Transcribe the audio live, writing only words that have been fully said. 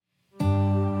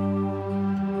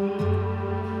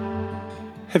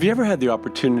Have you ever had the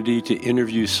opportunity to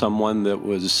interview someone that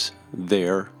was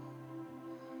there,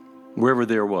 wherever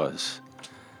there was?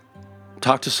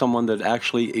 Talk to someone that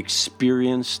actually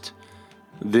experienced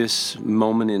this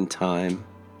moment in time?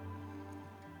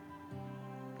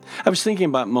 I was thinking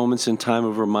about moments in time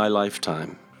over my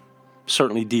lifetime.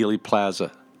 Certainly Dealey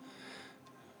Plaza.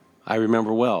 I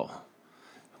remember well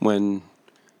when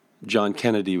John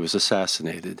Kennedy was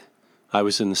assassinated. I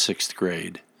was in the 6th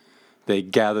grade. They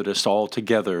gathered us all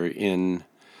together in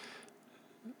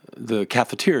the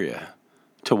cafeteria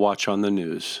to watch on the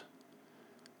news.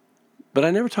 But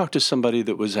I never talked to somebody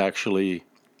that was actually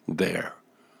there.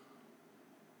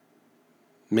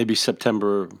 Maybe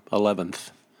September 11th,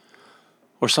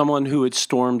 or someone who had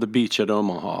stormed the beach at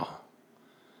Omaha.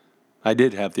 I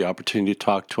did have the opportunity to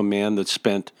talk to a man that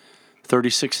spent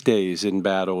 36 days in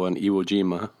battle in Iwo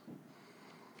Jima.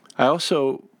 I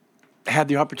also had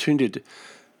the opportunity to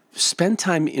spend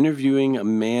time interviewing a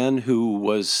man who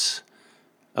was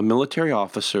a military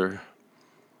officer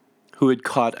who had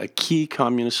caught a key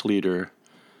communist leader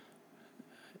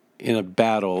in a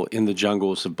battle in the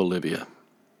jungles of Bolivia.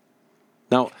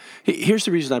 Now, here's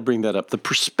the reason I bring that up. The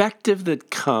perspective that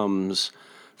comes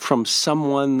from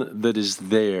someone that is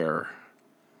there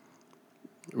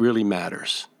really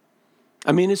matters.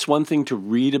 I mean, it's one thing to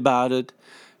read about it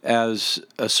as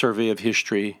a survey of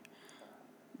history,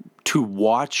 to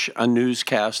watch a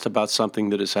newscast about something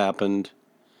that has happened.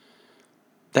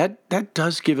 That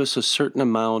does give us a certain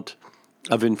amount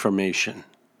of information.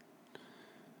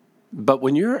 But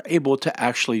when you're able to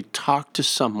actually talk to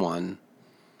someone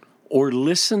or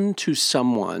listen to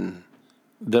someone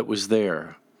that was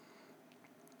there,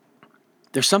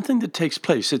 there's something that takes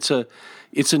place. It's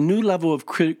a new level of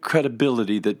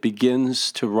credibility that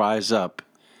begins to rise up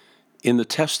in the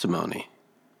testimony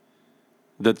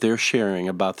that they're sharing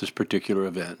about this particular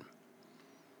event.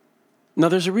 Now,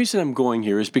 there's a reason I'm going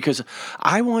here is because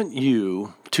I want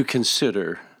you to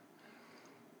consider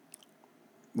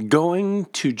going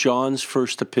to John's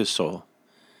first epistle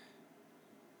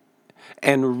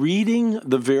and reading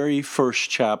the very first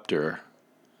chapter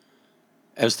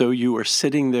as though you were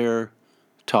sitting there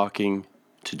talking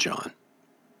to John.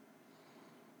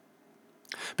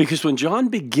 Because when John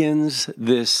begins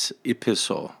this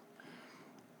epistle,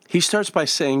 he starts by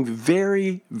saying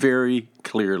very, very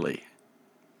clearly,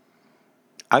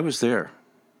 I was there.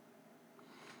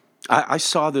 I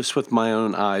saw this with my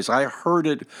own eyes. I heard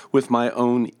it with my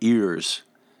own ears.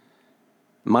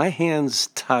 My hands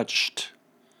touched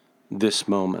this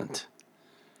moment.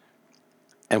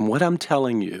 And what I'm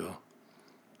telling you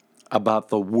about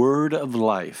the word of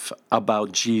life,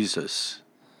 about Jesus,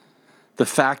 the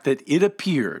fact that it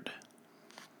appeared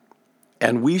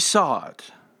and we saw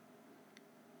it,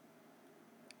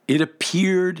 it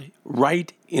appeared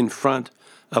right in front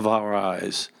of our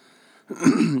eyes.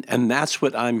 And that's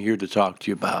what I'm here to talk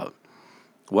to you about.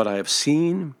 What I have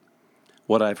seen,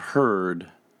 what I've heard,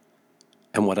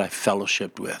 and what I've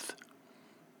fellowshiped with.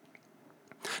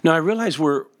 Now, I realize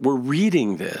we're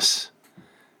reading this,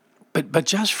 but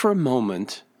just for a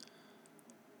moment,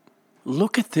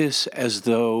 look at this as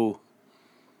though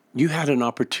you had an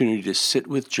opportunity to sit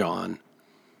with John,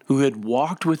 who had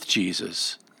walked with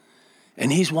Jesus,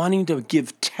 and he's wanting to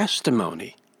give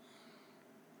testimony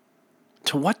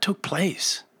to what took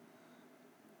place.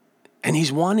 And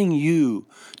he's wanting you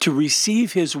to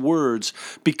receive his words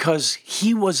because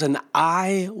he was an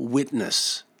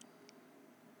eyewitness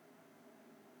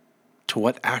to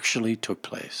what actually took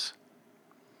place.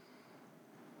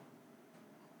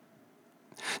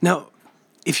 Now,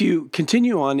 if you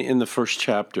continue on in the first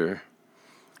chapter,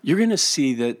 you're going to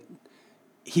see that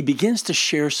he begins to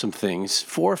share some things,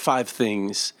 4 or 5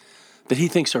 things that he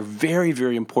thinks are very,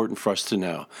 very important for us to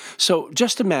know. So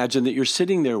just imagine that you're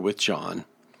sitting there with John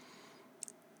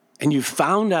and you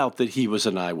found out that he was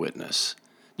an eyewitness.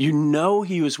 You know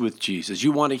he was with Jesus.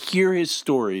 You want to hear his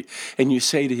story, and you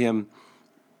say to him,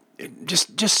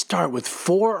 just start with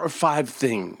 4 or 5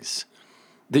 things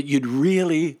that you'd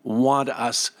really want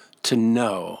us to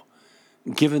know,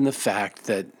 given the fact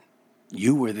that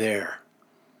you were there.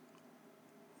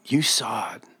 You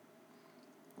saw it.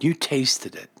 You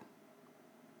tasted it.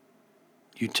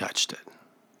 You touched it.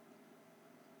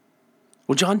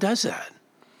 Well, John does that.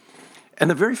 And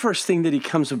the very first thing that he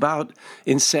comes about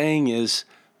in saying is,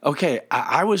 okay,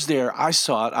 I was there, I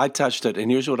saw it, I touched it, and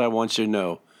here's what I want you to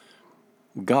know.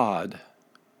 God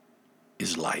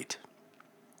is light.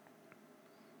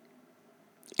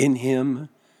 In him,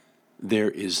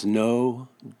 there is no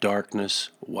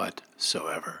darkness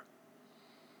whatsoever.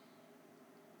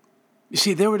 You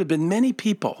see, there would have been many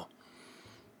people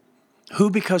who,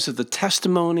 because of the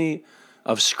testimony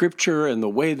of Scripture and the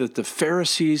way that the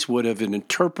Pharisees would have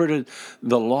interpreted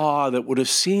the law, that would have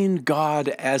seen God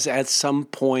as at some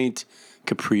point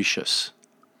capricious,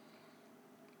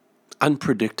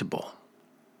 unpredictable.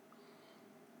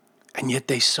 And yet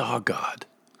they saw God.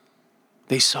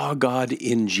 They saw God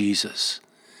in Jesus.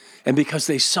 And because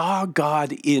they saw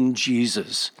God in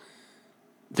Jesus,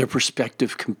 their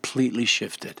perspective completely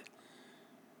shifted.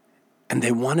 And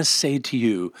they want to say to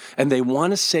you, and they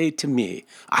want to say to me,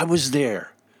 I was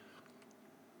there.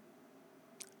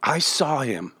 I saw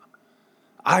him.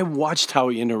 I watched how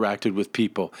he interacted with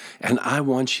people. And I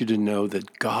want you to know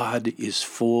that God is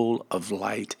full of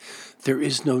light. There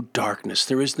is no darkness.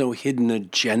 There is no hidden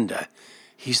agenda.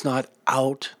 He's not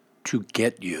out to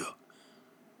get you.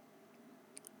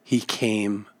 He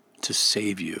came to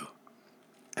save you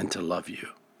and to love you.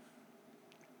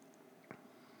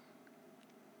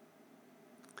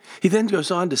 He then goes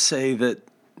on to say that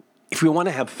if we want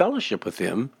to have fellowship with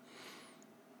him,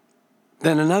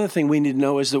 then another thing we need to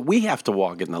know is that we have to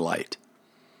walk in the light.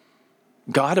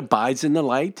 God abides in the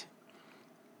light.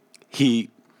 He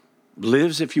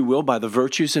lives, if you will, by the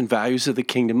virtues and values of the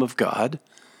kingdom of God.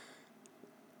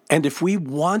 And if we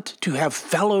want to have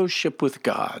fellowship with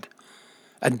God,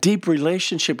 a deep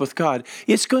relationship with God,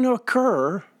 it's going to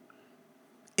occur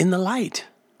in the light,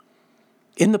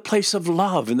 in the place of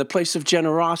love, in the place of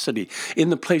generosity, in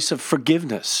the place of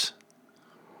forgiveness.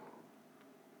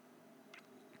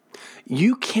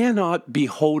 You cannot be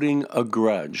holding a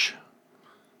grudge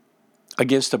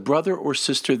against a brother or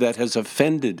sister that has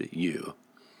offended you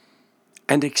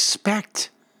and expect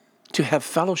to have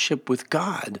fellowship with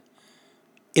God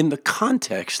in the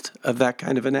context of that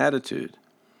kind of an attitude.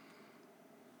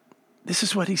 This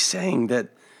is what he's saying, that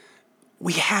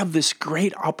we have this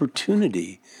great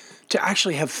opportunity to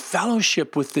actually have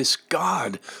fellowship with this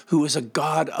God who is a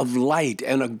God of light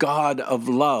and a God of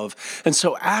love. And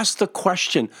so ask the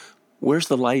question, where's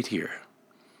the light here?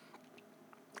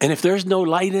 And if there's no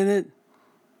light in it,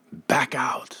 back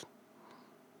out.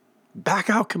 Back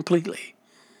out completely.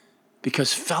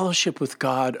 Because fellowship with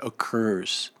God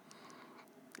occurs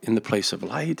in the place of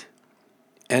light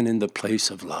and in the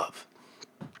place of love.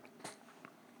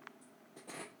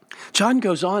 John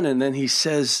goes on and then he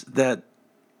says that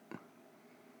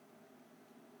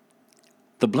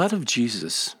the blood of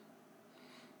Jesus,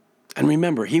 and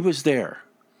remember, he was there.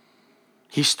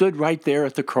 He stood right there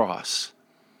at the cross.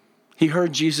 He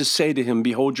heard Jesus say to him,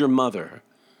 behold your mother.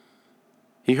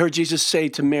 He heard Jesus say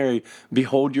to Mary,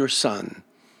 behold your son.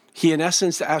 He, in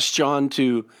essence, asked John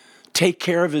to take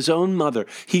care of his own mother.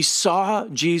 He saw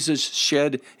Jesus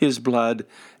shed his blood,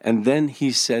 and then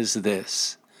he says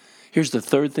this. Here's the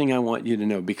third thing I want you to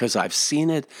know, because I've seen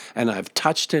it, and I've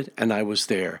touched it, and I was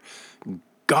there.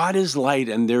 God is light,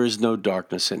 and there is no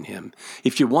darkness in him.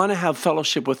 If you want to have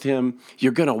fellowship with him,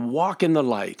 you're going to walk in the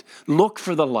light. Look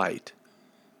for the light.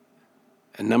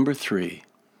 And number 3,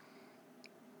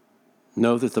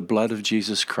 know that the blood of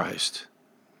Jesus Christ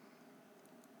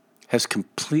has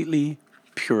completely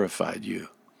purified you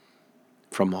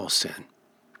from all sin.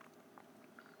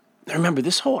 Now remember,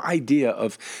 this whole idea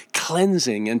of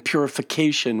cleansing and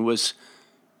purification was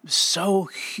so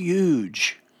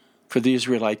huge for the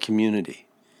Israelite community.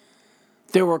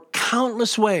 There were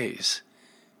countless ways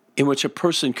in which a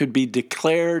person could be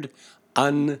declared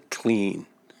unclean.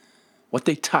 What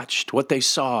they touched, what they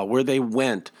saw, where they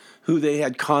went, who they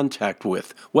had contact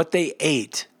with, what they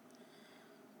ate.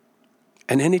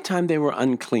 And anytime they were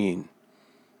unclean,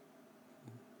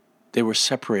 they were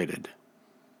separated.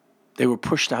 They were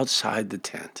pushed outside the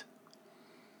tent.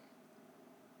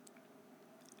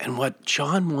 And what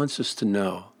John wants us to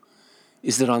know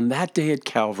is that on that day at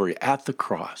Calvary, at the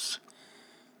cross,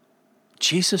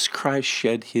 Jesus Christ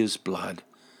shed his blood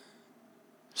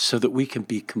so that we can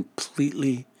be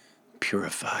completely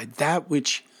purified. That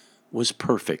which was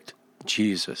perfect,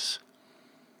 Jesus,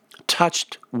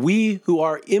 touched we who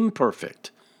are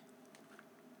imperfect,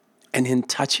 and in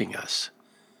touching us,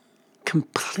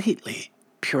 completely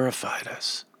purified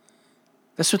us.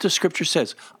 That's what the scripture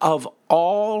says. Of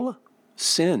all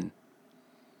sin.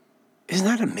 Isn't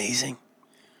that amazing?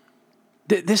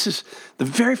 This is the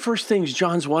very first things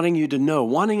John's wanting you to know,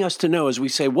 wanting us to know as we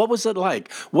say, what was it like?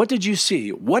 What did you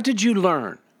see? What did you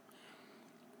learn?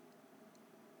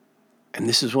 And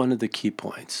this is one of the key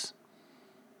points.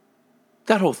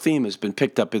 That whole theme has been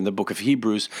picked up in the book of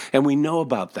Hebrews, and we know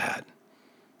about that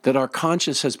our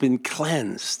conscience has been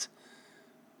cleansed.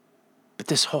 But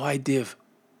this whole idea of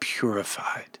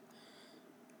purified,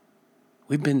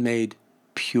 we've been made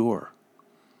pure.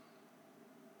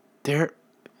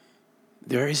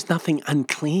 There is nothing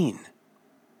unclean.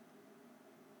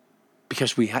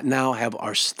 because we now have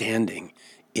our standing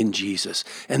in Jesus.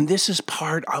 And this is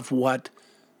part of what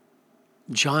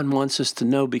John wants us to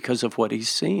know because of what he's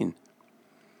seen.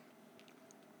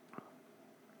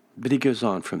 But he goes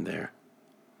on from there.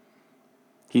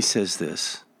 He says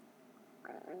this,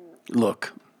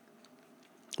 look,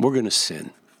 we're going to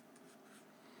sin.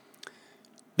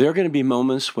 There are going to be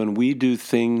moments when we do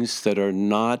things that are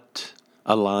not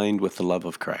aligned with the love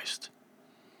of Christ.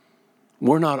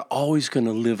 We're not always going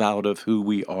to live out of who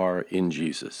we are in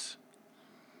Jesus.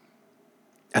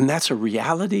 And that's a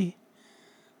reality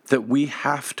that we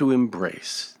have to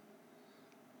embrace.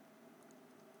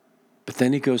 But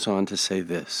then he goes on to say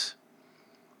this.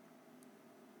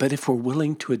 But if we're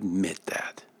willing to admit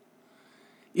that,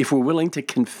 if we're willing to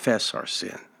confess our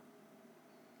sin,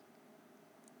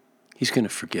 he's going to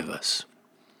forgive us.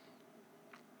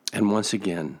 And once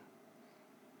again,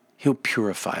 he'll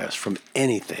purify us from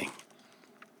anything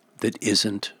that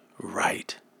isn't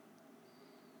right.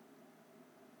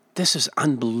 This is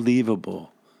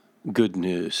unbelievable good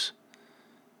news.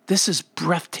 This is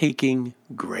breathtaking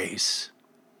grace.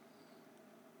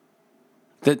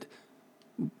 That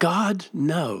God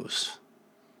knows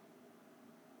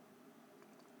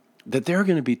that there are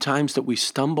going to be times that we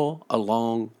stumble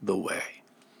along the way.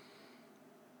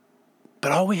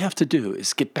 But all we have to do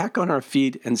is get back on our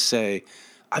feet and say,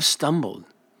 I've stumbled,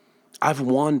 I've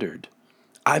wandered,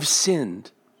 I've sinned.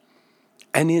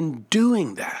 And in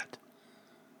doing that,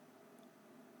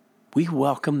 we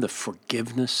welcome the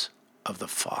forgiveness of the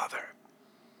Father.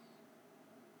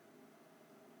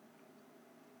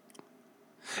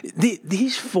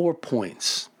 These 4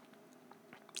 points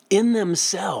in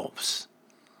themselves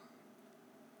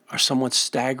are somewhat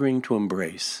staggering to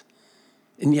embrace,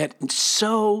 and yet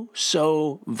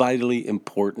so vitally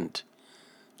important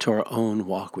to our own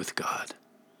walk with God.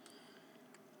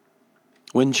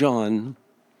 When John,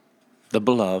 the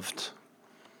beloved,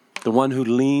 the one who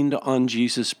leaned on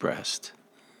Jesus' breast,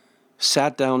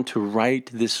 sat down to write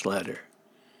this letter,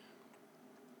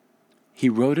 he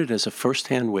wrote it as a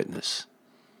first-hand witness.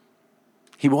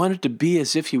 He wanted to be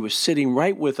as if he was sitting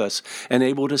right with us and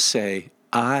able to say,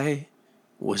 I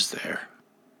was there.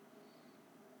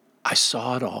 I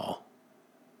saw it all.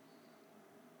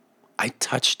 I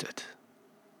touched it.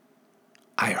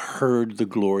 I heard the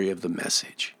glory of the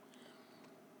message.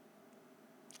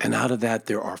 And out of that,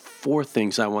 there are 4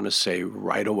 things I want to say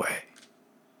right away.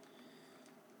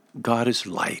 God is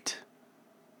light.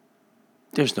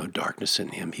 There's no darkness in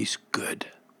him. He's good.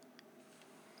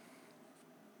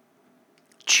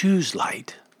 Choose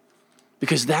light,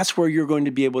 because that's where you're going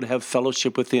to be able to have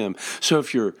fellowship with him. So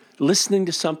if you're listening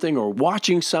to something or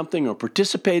watching something or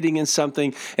participating in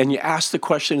something and you ask the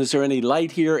question, is there any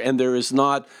light here? And there is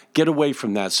not, get away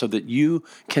from that so that you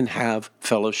can have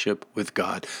fellowship with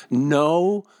God.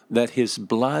 Know that his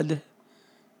blood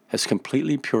has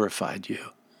completely purified you.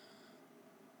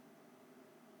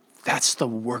 That's the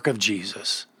work of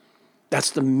Jesus. That's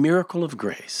the miracle of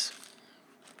grace.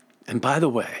 And by the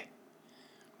way,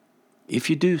 if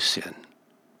you do sin,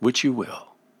 which you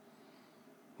will,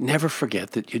 never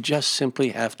forget that you just simply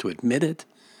have to admit it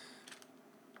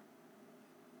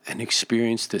and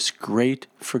experience this great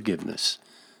forgiveness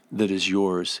that is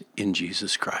yours in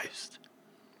Jesus Christ.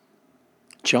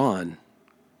 John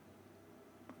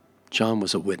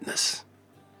was a witness.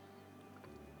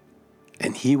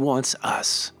 And he wants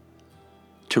us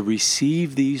to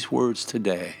receive these words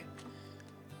today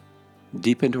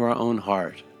deep into our own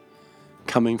heart,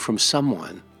 coming from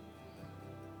someone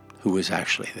who was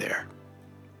actually there.